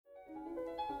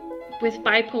With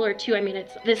bipolar 2, I mean,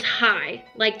 it's this high,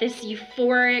 like this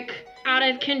euphoric, out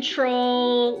of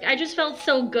control. I just felt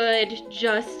so good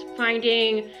just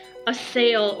finding a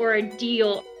sale or a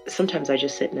deal. Sometimes I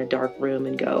just sit in a dark room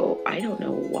and go, I don't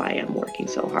know why I'm working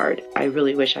so hard. I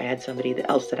really wish I had somebody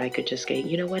else that I could just go,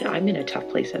 you know what, I'm in a tough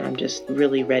place and I'm just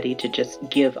really ready to just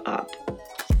give up.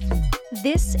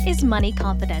 This is Money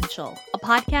Confidential, a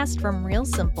podcast from Real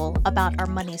Simple about our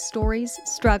money stories,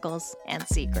 struggles, and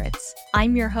secrets.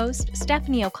 I'm your host,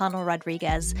 Stephanie O'Connell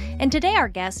Rodriguez, and today our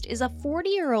guest is a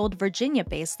 40-year-old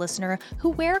Virginia-based listener who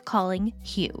we're calling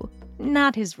Hugh,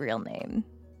 not his real name.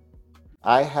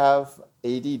 I have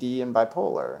ADD and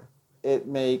bipolar. It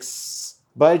makes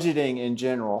budgeting in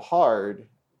general hard.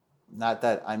 Not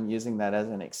that I'm using that as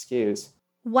an excuse.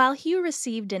 While Hugh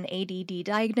received an ADD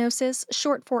diagnosis,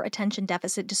 short for attention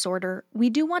deficit disorder, we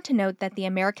do want to note that the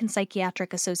American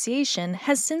Psychiatric Association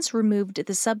has since removed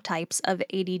the subtypes of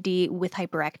ADD with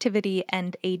hyperactivity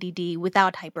and ADD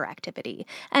without hyperactivity,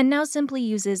 and now simply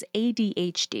uses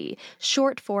ADHD,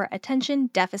 short for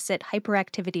attention deficit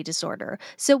hyperactivity disorder,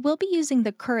 so we'll be using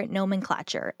the current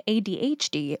nomenclature,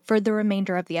 ADHD, for the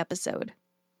remainder of the episode.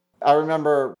 I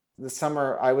remember the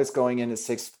summer I was going into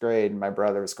 6th grade and my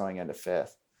brother was going into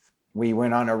 5th. We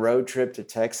went on a road trip to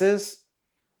Texas.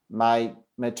 My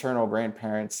maternal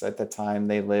grandparents at the time,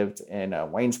 they lived in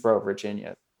Waynesboro,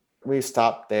 Virginia. We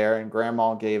stopped there and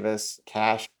Grandma gave us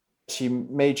cash. She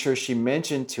made sure she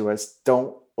mentioned to us,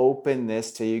 don't open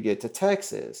this till you get to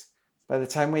Texas. By the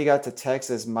time we got to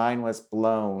Texas, mine was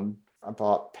blown. I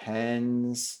bought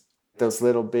pens, those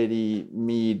little bitty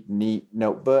Mead neat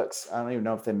notebooks. I don't even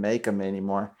know if they make them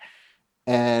anymore.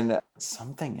 And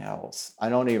something else. I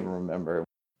don't even remember.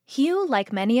 Hugh,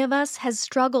 like many of us, has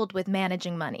struggled with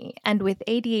managing money, and with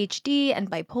ADHD and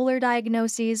bipolar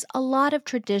diagnoses, a lot of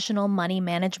traditional money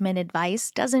management advice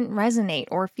doesn't resonate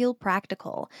or feel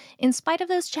practical. In spite of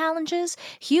those challenges,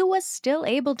 Hugh was still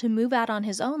able to move out on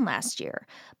his own last year,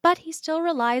 but he still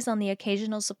relies on the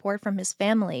occasional support from his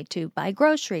family to buy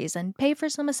groceries and pay for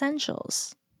some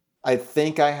essentials. I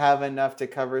think I have enough to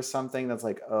cover something that's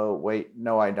like, oh, wait,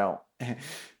 no, I don't.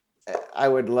 I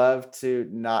would love to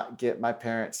not get my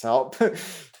parents' help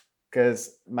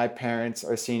because my parents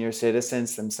are senior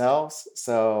citizens themselves.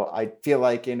 So I feel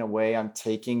like in a way I'm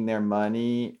taking their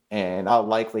money and I'll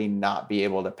likely not be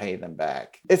able to pay them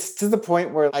back. It's to the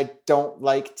point where I don't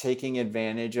like taking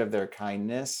advantage of their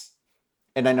kindness.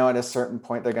 And I know at a certain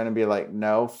point they're going to be like,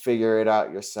 no, figure it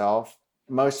out yourself.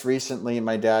 Most recently,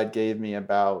 my dad gave me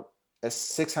about a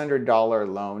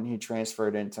 $600 loan he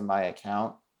transferred into my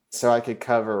account so I could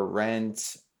cover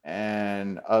rent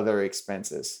and other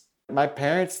expenses. My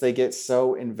parents, they get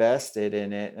so invested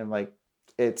in it and like,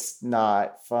 it's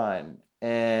not fun.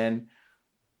 And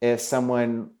if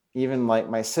someone, even like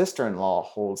my sister-in-law,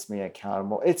 holds me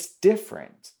accountable, it's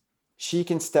different. She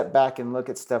can step back and look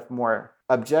at stuff more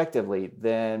objectively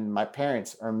than my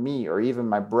parents or me or even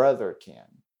my brother can.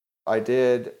 I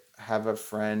did have a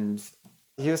friend,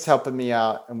 he was helping me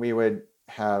out and we would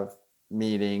have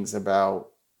meetings about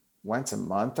once a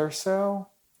month or so,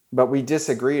 but we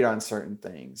disagreed on certain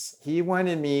things. He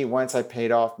wanted me, once I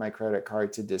paid off my credit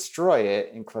card, to destroy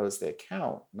it and close the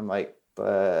account. And I'm like,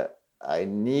 but I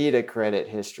need a credit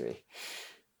history.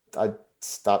 I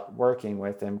stopped working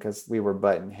with him because we were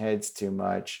butting heads too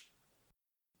much.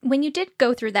 When you did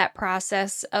go through that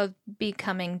process of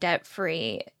becoming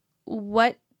debt-free,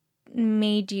 what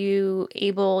made you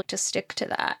able to stick to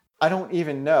that? I don't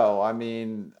even know. I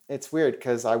mean, it's weird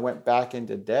because I went back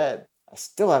into debt. I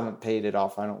still haven't paid it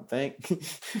off, I don't think.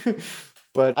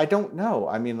 But I don't know.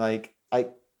 I mean, like, I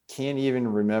can't even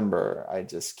remember. I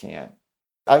just can't.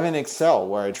 I have an Excel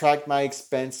where I track my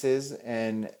expenses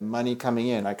and money coming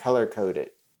in. I color code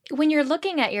it. When you're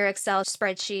looking at your Excel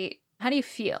spreadsheet, how do you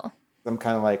feel? I'm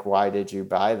kind of like, why did you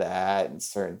buy that? And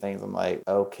certain things, I'm like,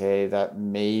 okay, that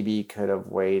maybe could have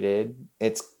waited.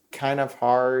 It's kind of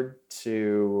hard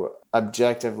to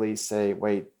objectively say,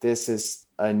 wait, this is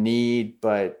a need,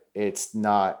 but it's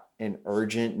not an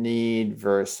urgent need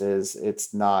versus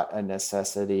it's not a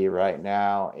necessity right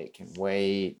now. It can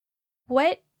wait.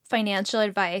 What financial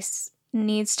advice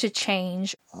needs to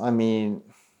change? I mean,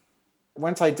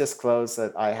 once I disclose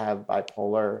that I have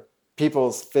bipolar,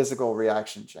 people's physical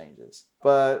reaction changes.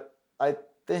 But I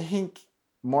think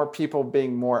more people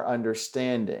being more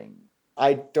understanding.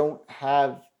 I don't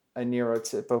have a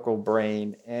neurotypical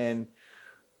brain, and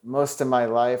most of my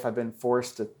life I've been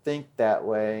forced to think that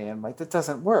way, and like, that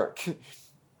doesn't work.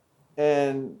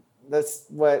 And that's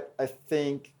what I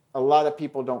think a lot of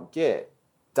people don't get.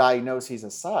 Diagnoses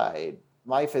aside,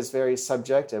 life is very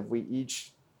subjective. We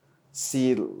each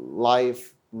see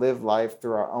life live life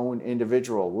through our own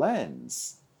individual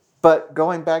lens. But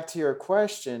going back to your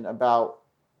question about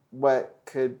what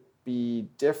could be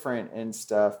different and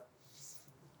stuff,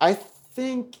 I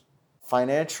think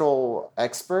financial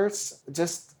experts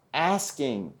just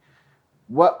asking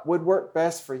what would work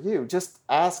best for you. Just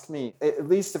ask me. At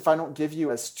least if I don't give you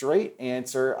a straight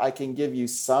answer, I can give you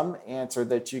some answer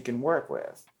that you can work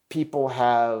with. People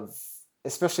have,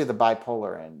 especially the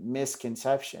bipolar end,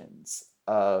 misconceptions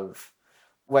of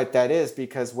what that is,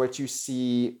 because what you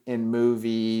see in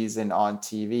movies and on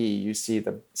TV, you see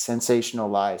the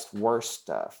sensationalized worst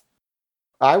stuff.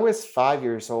 I was 5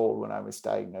 years old when I was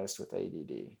diagnosed with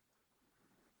ADD.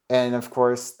 And of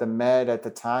course, the med at the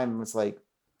time was like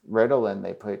Ritalin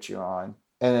they put you on.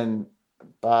 And then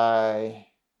by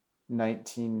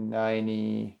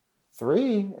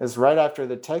 1993, it was right after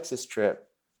the Texas trip.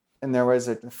 And there was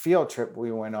a field trip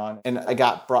we went on. And I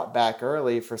got brought back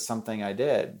early for something I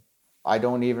did. I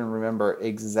don't even remember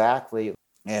exactly.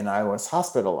 And I was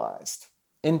hospitalized,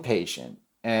 inpatient.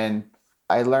 And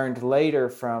I learned later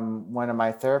from one of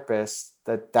my therapists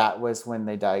that that was when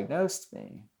they diagnosed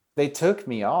me. They took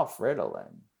me off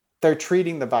Ritalin. They're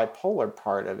treating the bipolar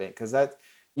part of it, because that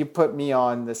you put me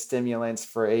on the stimulants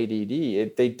for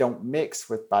ADD, they don't mix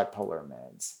with bipolar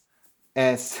meds.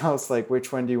 And so it's like,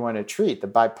 which one do you want to treat? The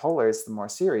bipolar is the more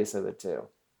serious of the two.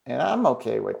 And I'm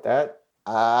okay with that.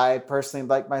 I personally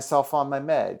like myself on my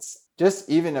meds. Just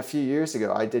even a few years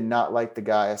ago, I did not like the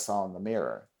guy I saw in the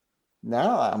mirror.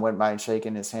 Now I wouldn't mind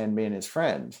shaking his hand, being his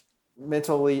friend.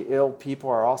 Mentally ill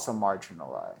people are also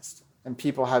marginalized, and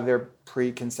people have their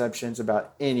preconceptions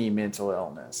about any mental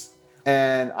illness.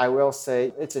 And I will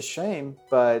say it's a shame,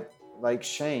 but like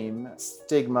shame,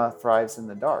 stigma thrives in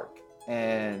the dark.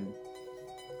 And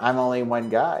I'm only one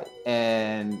guy,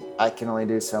 and I can only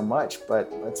do so much,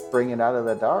 but let's bring it out of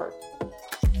the dark.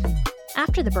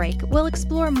 After the break, we'll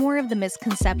explore more of the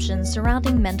misconceptions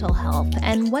surrounding mental health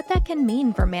and what that can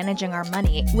mean for managing our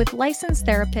money with licensed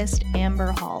therapist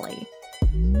Amber Hawley.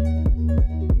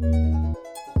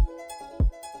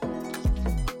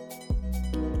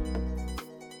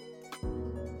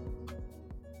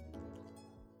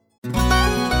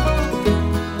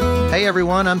 Hey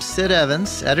everyone, I'm Sid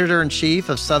Evans, editor-in-chief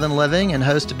of Southern Living and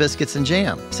host of Biscuits and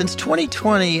Jam. Since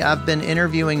 2020, I've been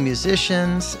interviewing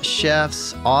musicians,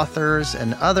 chefs, authors,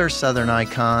 and other Southern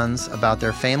icons about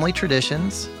their family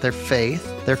traditions, their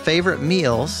faith, their favorite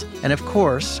meals, and of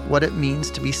course, what it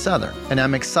means to be Southern. And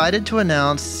I'm excited to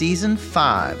announce Season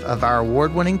 5 of our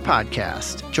award-winning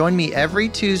podcast. Join me every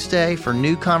Tuesday for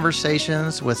new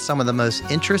conversations with some of the most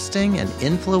interesting and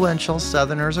influential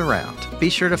Southerners around. Be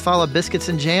sure to follow Biscuits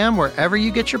and Jam wherever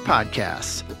you get your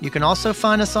podcasts. You can also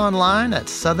find us online at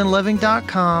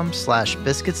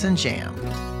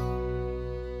southernliving.com/biscuitsandjam.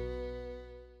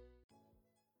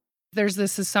 There's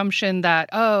this assumption that,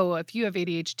 oh, if you have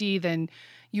ADHD, then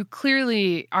you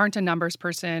clearly aren't a numbers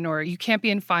person or you can't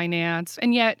be in finance.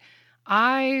 And yet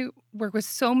I work with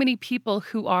so many people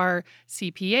who are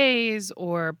CPAs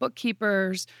or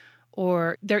bookkeepers,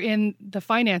 or they're in the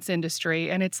finance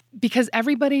industry. And it's because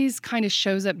everybody's kind of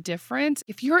shows up different.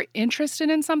 If you're interested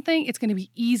in something, it's going to be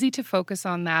easy to focus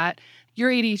on that. Your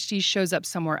ADHD shows up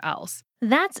somewhere else.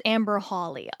 That's Amber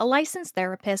Hawley, a licensed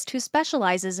therapist who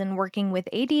specializes in working with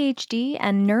ADHD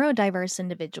and neurodiverse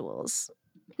individuals.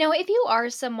 Now, if you are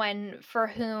someone for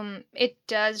whom it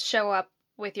does show up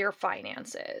with your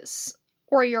finances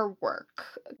or your work,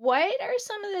 what are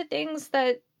some of the things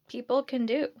that people can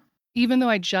do? Even though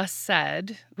I just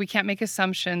said we can't make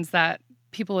assumptions that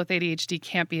people with ADHD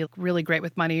can't be really great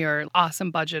with money or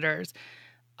awesome budgeters,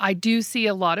 I do see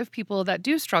a lot of people that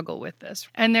do struggle with this.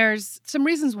 And there's some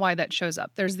reasons why that shows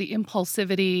up. There's the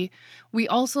impulsivity. We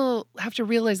also have to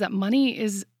realize that money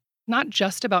is not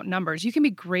just about numbers. You can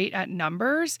be great at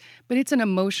numbers, but it's an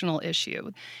emotional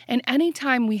issue. And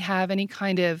anytime we have any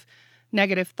kind of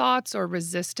negative thoughts or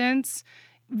resistance,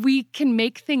 we can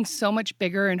make things so much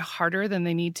bigger and harder than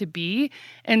they need to be.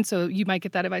 And so you might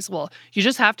get that advice, well, you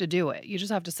just have to do it. You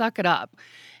just have to suck it up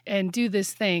and do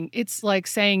this thing. It's like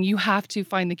saying you have to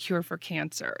find the cure for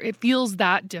cancer. It feels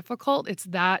that difficult. It's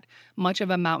that much of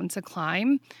a mountain to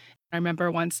climb. I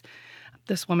remember once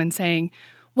this woman saying,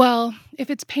 well, if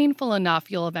it's painful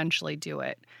enough, you'll eventually do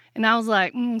it. And I was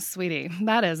like, sweetie,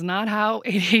 that is not how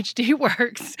ADHD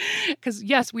works. Because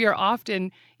yes, we are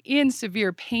often in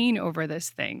severe pain over this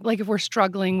thing. Like if we're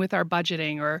struggling with our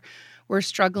budgeting or we're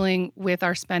struggling with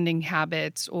our spending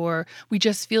habits, or we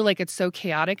just feel like it's so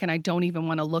chaotic and I don't even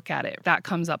want to look at it. That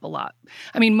comes up a lot.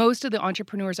 I mean, most of the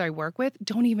entrepreneurs I work with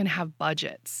don't even have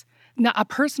budgets. not a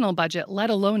personal budget, let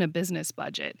alone a business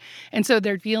budget. And so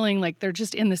they're feeling like they're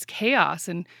just in this chaos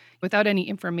and without any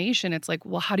information. It's like,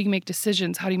 well, how do you make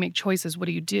decisions? How do you make choices? What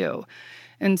do you do?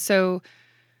 And so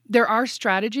there are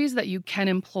strategies that you can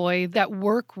employ that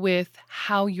work with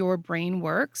how your brain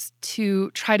works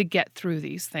to try to get through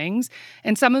these things.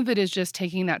 And some of it is just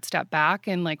taking that step back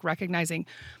and like recognizing,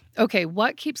 okay,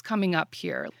 what keeps coming up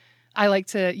here? I like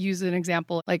to use an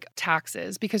example like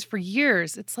taxes, because for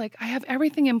years it's like I have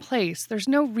everything in place. There's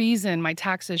no reason my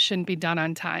taxes shouldn't be done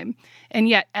on time. And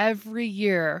yet every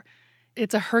year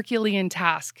it's a Herculean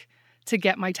task to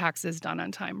get my taxes done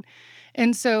on time.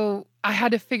 And so I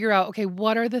had to figure out, okay,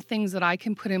 what are the things that I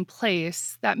can put in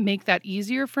place that make that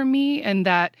easier for me and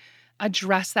that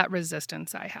address that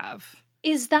resistance I have?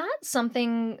 Is that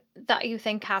something that you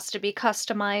think has to be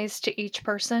customized to each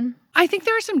person? I think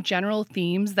there are some general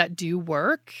themes that do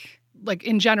work. Like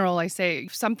in general, I say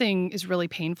if something is really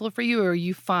painful for you or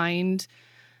you find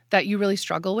that you really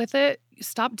struggle with it,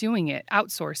 stop doing it,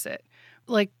 outsource it.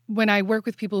 Like when I work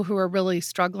with people who are really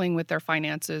struggling with their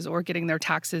finances or getting their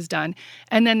taxes done,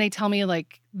 and then they tell me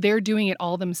like they're doing it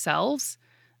all themselves,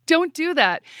 don't do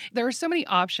that. There are so many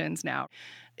options now.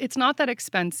 It's not that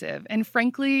expensive. And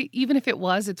frankly, even if it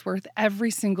was, it's worth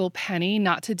every single penny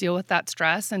not to deal with that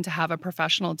stress and to have a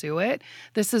professional do it.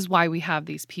 This is why we have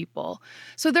these people.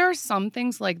 So there are some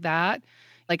things like that,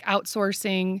 like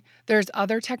outsourcing. There's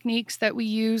other techniques that we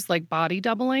use, like body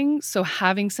doubling. So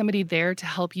having somebody there to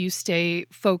help you stay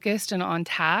focused and on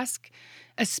task,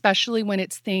 especially when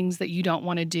it's things that you don't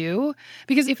want to do.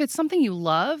 Because if it's something you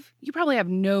love, you probably have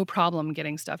no problem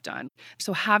getting stuff done.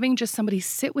 So having just somebody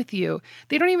sit with you,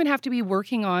 they don't even have to be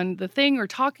working on the thing or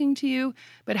talking to you,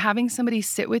 but having somebody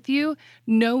sit with you,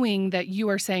 knowing that you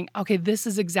are saying, okay, this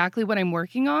is exactly what I'm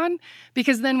working on.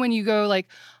 Because then when you go like,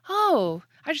 oh,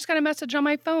 I just got a message on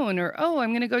my phone, or, oh,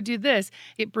 I'm going to go do this,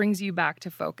 it brings you back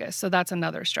to focus. So that's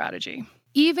another strategy.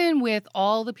 Even with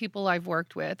all the people I've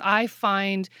worked with, I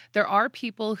find there are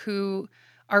people who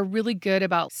are really good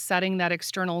about setting that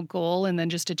external goal and then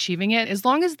just achieving it, as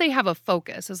long as they have a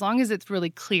focus, as long as it's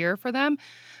really clear for them.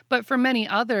 But for many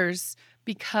others,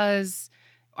 because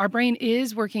our brain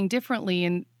is working differently,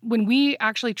 and when we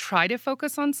actually try to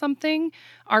focus on something,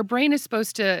 our brain is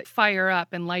supposed to fire up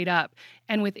and light up.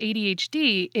 And with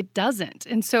ADHD, it doesn't.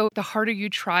 And so the harder you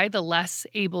try, the less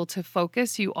able to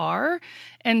focus you are.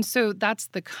 And so that's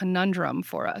the conundrum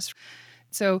for us.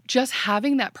 So just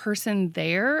having that person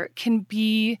there can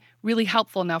be really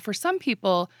helpful. Now, for some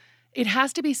people, it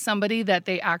has to be somebody that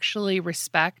they actually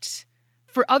respect.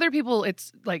 For other people,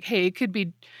 it's like, hey, it could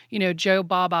be, Joe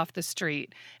Bob off the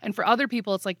street. And for other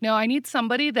people, it's like, no, I need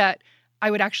somebody that I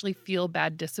would actually feel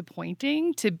bad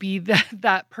disappointing to be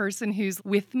that person who's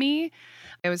with me.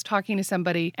 I was talking to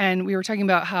somebody and we were talking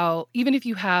about how even if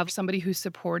you have somebody who's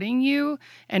supporting you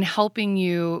and helping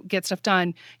you get stuff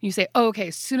done, you say, oh, okay,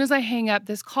 as soon as I hang up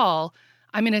this call,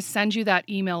 I'm going to send you that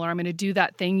email or I'm going to do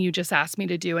that thing you just asked me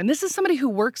to do. And this is somebody who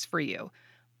works for you.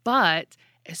 But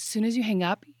as soon as you hang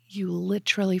up, you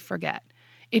literally forget.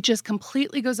 It just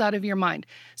completely goes out of your mind.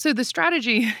 So the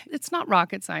strategy, it's not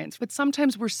rocket science, but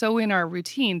sometimes we're so in our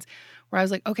routines where I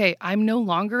was like, okay, I'm no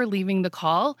longer leaving the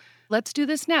call. Let's do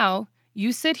this now.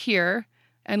 You sit here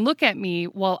and look at me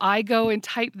while I go and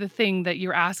type the thing that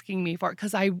you're asking me for,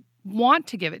 because I want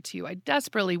to give it to you. I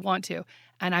desperately want to.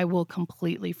 And I will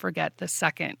completely forget the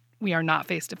second we are not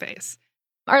face to face.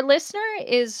 Our listener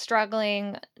is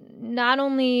struggling not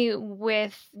only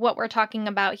with what we're talking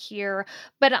about here,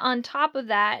 but on top of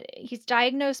that, he's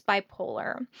diagnosed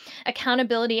bipolar.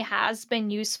 Accountability has been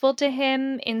useful to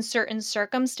him in certain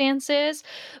circumstances,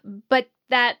 but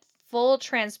that full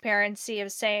transparency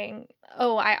of saying,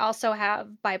 oh, I also have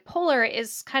bipolar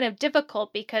is kind of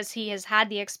difficult because he has had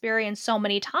the experience so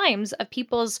many times of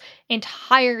people's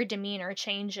entire demeanor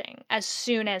changing as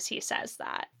soon as he says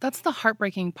that. That's the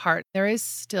heartbreaking part. There is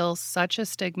still such a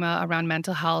stigma around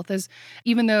mental health, as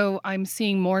even though I'm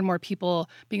seeing more and more people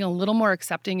being a little more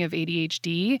accepting of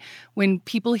ADHD, when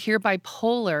people hear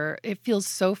bipolar, it feels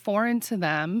so foreign to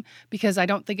them because I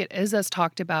don't think it is as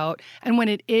talked about. And when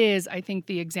it is, I think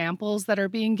the examples that are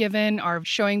being given are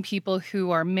showing people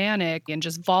who are manic and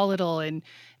just volatile and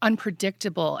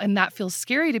unpredictable, and that feels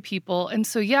scary to people. And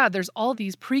so, yeah, there's all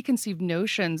these preconceived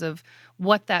notions of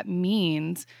what that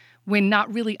means when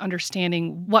not really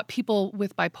understanding what people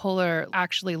with bipolar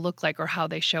actually look like or how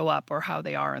they show up or how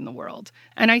they are in the world.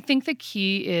 And I think the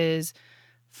key is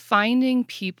finding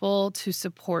people to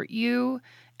support you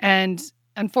and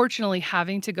unfortunately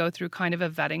having to go through kind of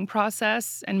a vetting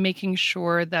process and making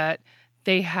sure that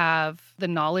they have the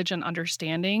knowledge and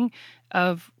understanding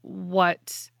of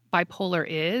what bipolar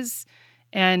is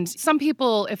And some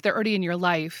people, if they're already in your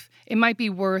life, it might be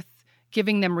worth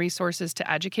giving them resources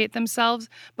to educate themselves.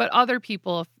 But other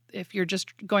people, if you're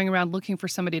just going around looking for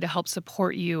somebody to help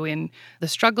support you in the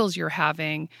struggles you're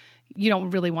having, you don't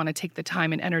really want to take the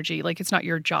time and energy. Like, it's not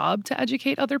your job to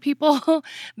educate other people.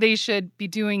 They should be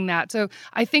doing that. So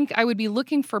I think I would be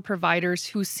looking for providers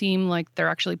who seem like they're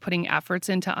actually putting efforts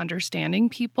into understanding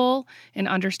people and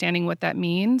understanding what that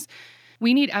means.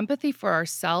 We need empathy for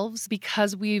ourselves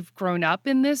because we've grown up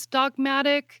in this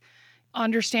dogmatic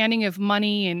understanding of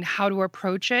money and how to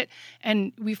approach it.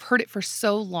 And we've heard it for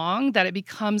so long that it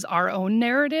becomes our own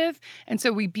narrative. And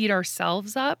so we beat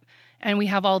ourselves up. And we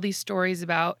have all these stories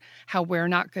about how we're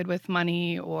not good with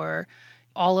money, or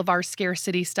all of our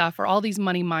scarcity stuff, or all these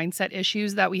money mindset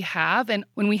issues that we have. And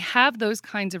when we have those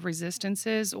kinds of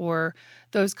resistances or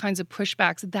those kinds of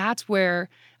pushbacks, that's where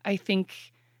I think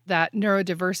that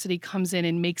neurodiversity comes in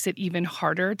and makes it even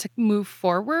harder to move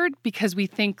forward, because we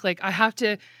think like, I have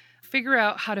to figure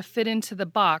out how to fit into the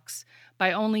box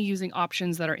by only using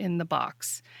options that are in the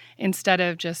box, instead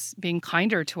of just being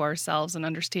kinder to ourselves and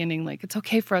understanding like it's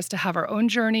okay for us to have our own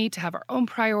journey, to have our own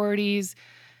priorities,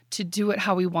 to do it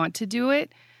how we want to do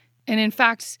it. And in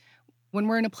fact, when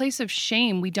we're in a place of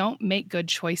shame, we don't make good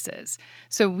choices.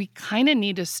 So we kind of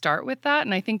need to start with that.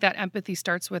 And I think that empathy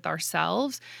starts with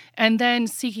ourselves, and then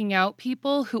seeking out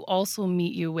people who also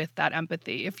meet you with that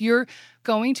empathy. If you're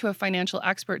going to a financial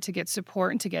expert to get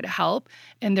support and to get help,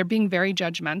 and they're being very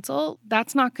judgmental,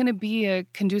 that's not going to be a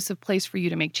conducive place for you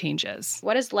to make changes.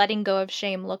 What does letting go of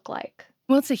shame look like?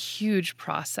 Well, it's a huge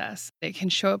process. It can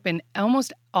show up in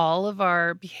almost all of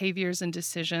our behaviors and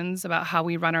decisions about how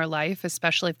we run our life,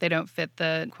 especially if they don't fit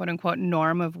the quote unquote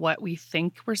norm of what we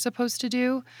think we're supposed to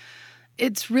do.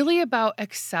 It's really about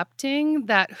accepting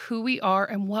that who we are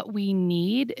and what we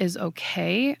need is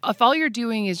okay. If all you're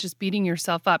doing is just beating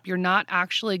yourself up, you're not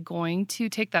actually going to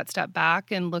take that step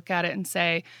back and look at it and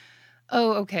say,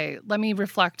 oh, okay, let me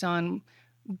reflect on,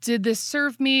 did this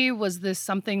serve me? Was this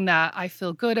something that I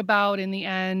feel good about in the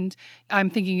end? I'm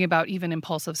thinking about even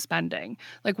impulsive spending.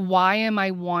 Like, why am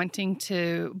I wanting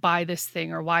to buy this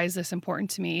thing, or why is this important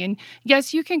to me? And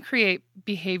yes, you can create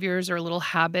behaviors or little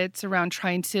habits around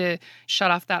trying to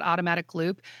shut off that automatic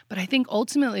loop. But I think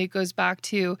ultimately it goes back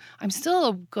to, I'm still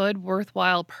a good,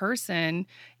 worthwhile person,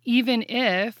 even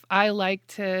if I like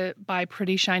to buy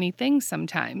pretty shiny things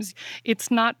sometimes. It's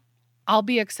not, I'll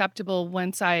be acceptable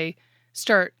once I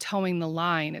start towing the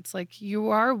line. It's like,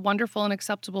 you are wonderful and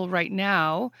acceptable right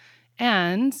now.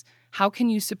 And how can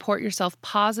you support yourself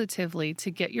positively to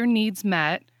get your needs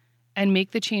met and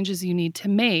make the changes you need to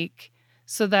make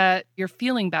so that you're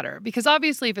feeling better? Because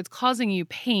obviously, if it's causing you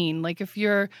pain, like if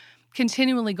you're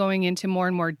continually going into more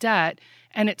and more debt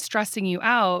and it's stressing you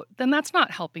out, then that's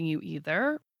not helping you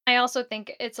either. I also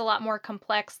think it's a lot more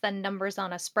complex than numbers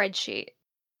on a spreadsheet.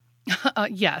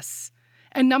 Yes.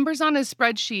 And numbers on a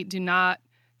spreadsheet do not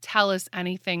tell us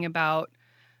anything about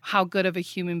how good of a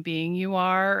human being you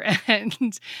are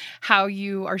and how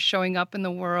you are showing up in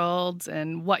the world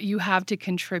and what you have to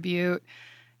contribute.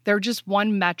 They're just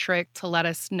one metric to let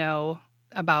us know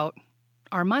about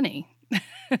our money.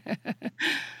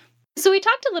 So we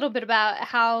talked a little bit about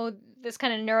how this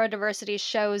kind of neurodiversity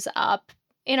shows up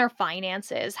in our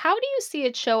finances. How do you see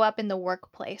it show up in the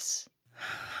workplace?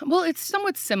 Well, it's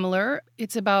somewhat similar.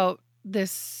 It's about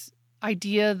this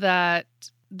idea that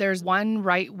there's one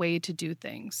right way to do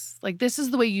things. Like, this is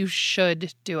the way you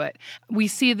should do it. We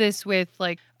see this with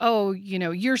like, oh,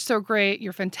 you're so great,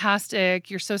 you're fantastic,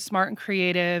 you're so smart and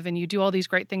creative, and you do all these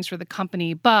great things for the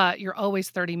company, but you're always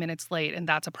 30 minutes late, and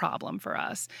that's a problem for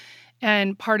us.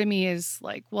 And part of me is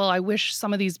like, well, I wish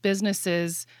some of these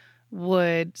businesses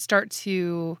would start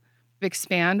to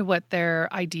expand what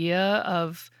their idea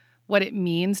of what it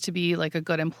means to be like a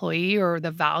good employee, or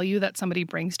the value that somebody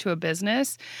brings to a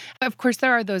business. Of course,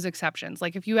 there are those exceptions.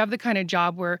 Like if you have the kind of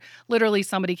job where literally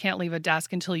somebody can't leave a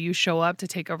desk until you show up to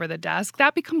take over the desk,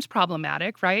 that becomes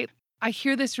problematic, right? I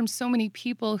hear this from so many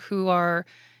people who are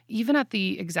even at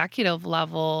the executive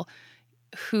level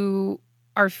who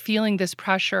are feeling this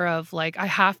pressure of like, I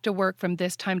have to work from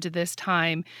this time to this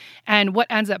time. And what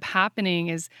ends up happening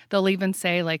is they'll even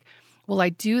say like, well, I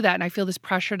do that and I feel this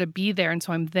pressure to be there. And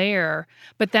so I'm there,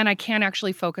 but then I can't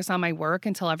actually focus on my work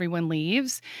until everyone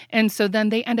leaves. And so then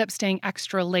they end up staying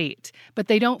extra late, but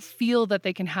they don't feel that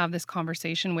they can have this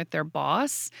conversation with their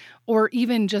boss, or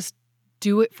even just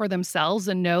do it for themselves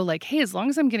and know like, hey, as long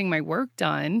as I'm getting my work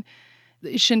done,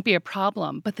 it shouldn't be a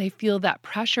problem, but they feel that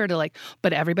pressure to like,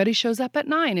 but everybody shows up at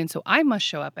 9, and so I must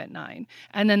show up at 9.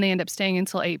 And then they end up staying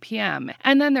until 8 p.m.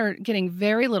 And then they're getting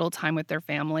very little time with their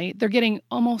family. They're getting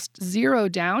almost zero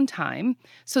downtime.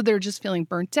 So they're just feeling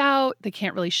burnt out. They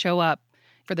can't really show up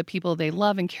for the people they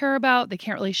love and care about. They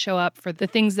can't really show up for the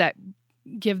things that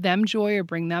give them joy or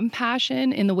bring them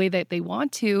passion in the way that they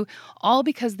want to, all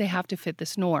because they have to fit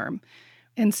this norm.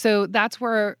 And so that's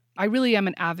where I really am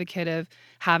an advocate of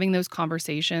having those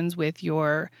conversations with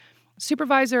your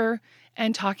supervisor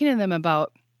and talking to them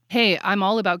about, hey, I'm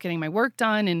all about getting my work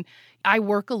done and I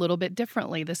work a little bit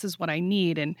differently. This is what I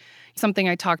need. And something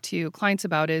I talk to clients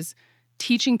about is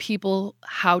teaching people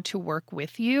how to work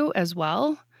with you as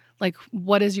well. Like,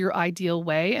 what is your ideal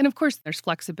way? And of course, there's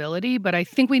flexibility, but I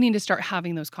think we need to start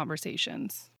having those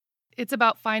conversations. It's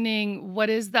about finding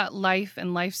what is that life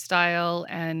and lifestyle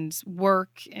and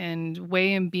work and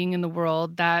way in being in the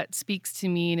world that speaks to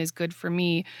me and is good for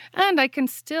me. And I can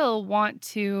still want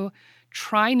to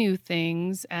try new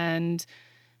things and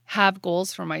have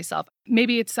goals for myself.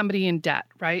 Maybe it's somebody in debt,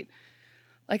 right?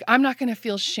 Like, I'm not going to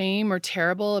feel shame or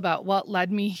terrible about what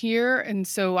led me here. And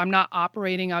so I'm not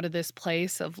operating out of this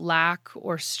place of lack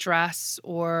or stress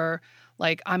or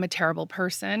like I'm a terrible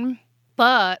person.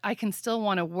 But I can still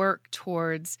want to work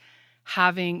towards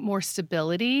having more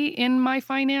stability in my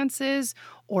finances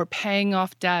or paying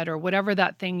off debt or whatever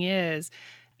that thing is.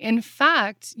 In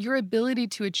fact, your ability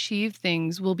to achieve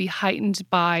things will be heightened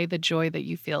by the joy that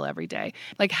you feel every day.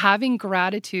 Like having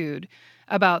gratitude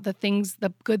about the things,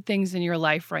 the good things in your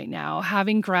life right now,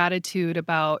 having gratitude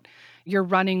about your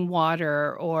running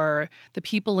water or the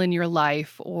people in your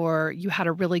life, or you had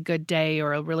a really good day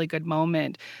or a really good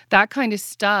moment. That kind of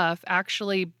stuff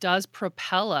actually does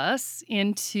propel us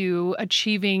into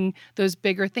achieving those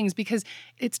bigger things because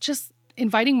it's just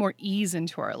inviting more ease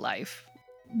into our life.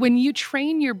 When you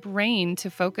train your brain to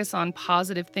focus on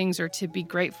positive things or to be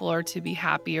grateful or to be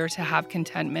happy or to have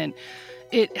contentment,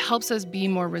 it helps us be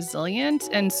more resilient.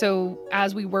 And so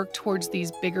as we work towards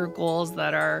these bigger goals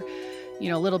that are,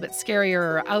 a little bit scarier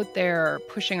or out there or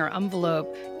pushing our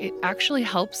envelope, it actually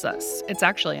helps us. It's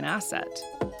actually an asset.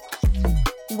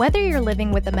 Whether you're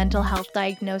living with a mental health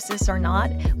diagnosis or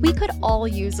not, we could all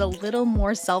use a little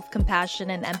more self-compassion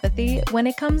and empathy when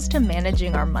it comes to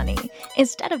managing our money.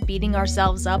 Instead of beating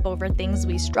ourselves up over things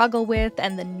we struggle with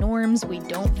and the norms we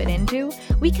don't fit into,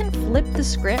 we can flip the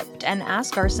script and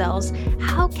ask ourselves,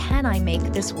 how can I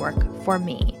make this work for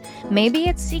me? Maybe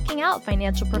it's seeking out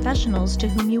financial professionals to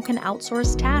whom you can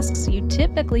outsource tasks you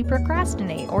typically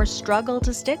procrastinate or struggle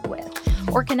to stick with,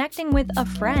 or connecting with a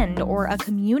friend or a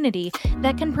community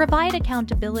that can provide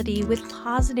accountability with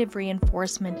positive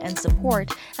reinforcement and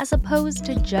support as opposed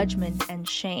to judgment and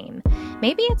shame.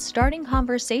 Maybe it's starting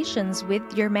conversations with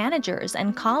your managers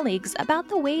and colleagues about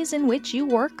the ways in which you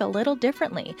work a little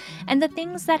differently and the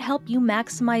things that help you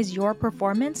maximize your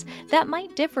performance that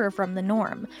might differ from the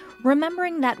norm.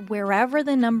 Remembering that wherever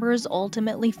the numbers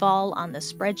ultimately fall on the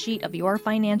spreadsheet of your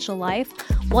financial life,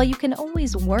 while you can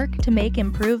always work to make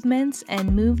improvements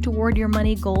and move toward your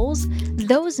money goals,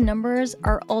 those numbers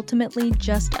are ultimately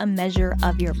just a measure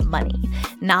of your money,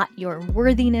 not your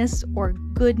worthiness or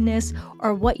goodness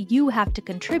or what you have to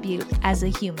contribute as a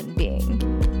human being.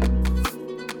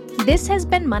 This has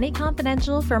been Money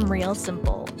Confidential from Real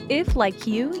Simple. If, like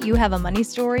you have a money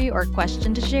story or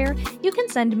question to share, you can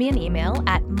send me an email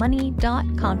at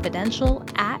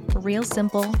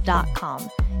money.confidential@realsimple.com.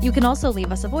 You can also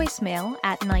leave us a voicemail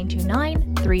at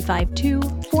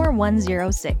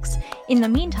 929-352-4106. In the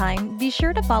meantime, be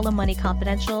sure to follow Money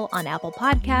Confidential on Apple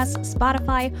Podcasts,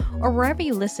 Spotify, or wherever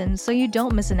you listen so you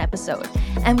don't miss an episode.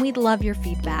 And we'd love your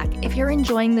feedback. If you're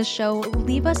enjoying the show,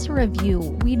 leave us a review.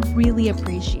 We'd really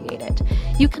appreciate it.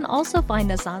 You can also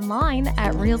find us online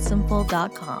at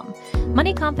realsimple.com.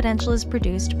 Money Confidential is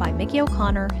produced by Mickey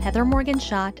O'Connor, Heather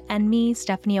Morgan-Schott, and me,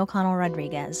 Stephanie O'Connell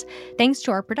Rodriguez. Thanks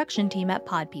to our production team at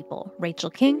Pod People, Rachel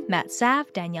King, Matt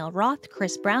Sav, Danielle Roth,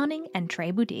 Chris Browning, and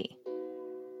Trey Boudie.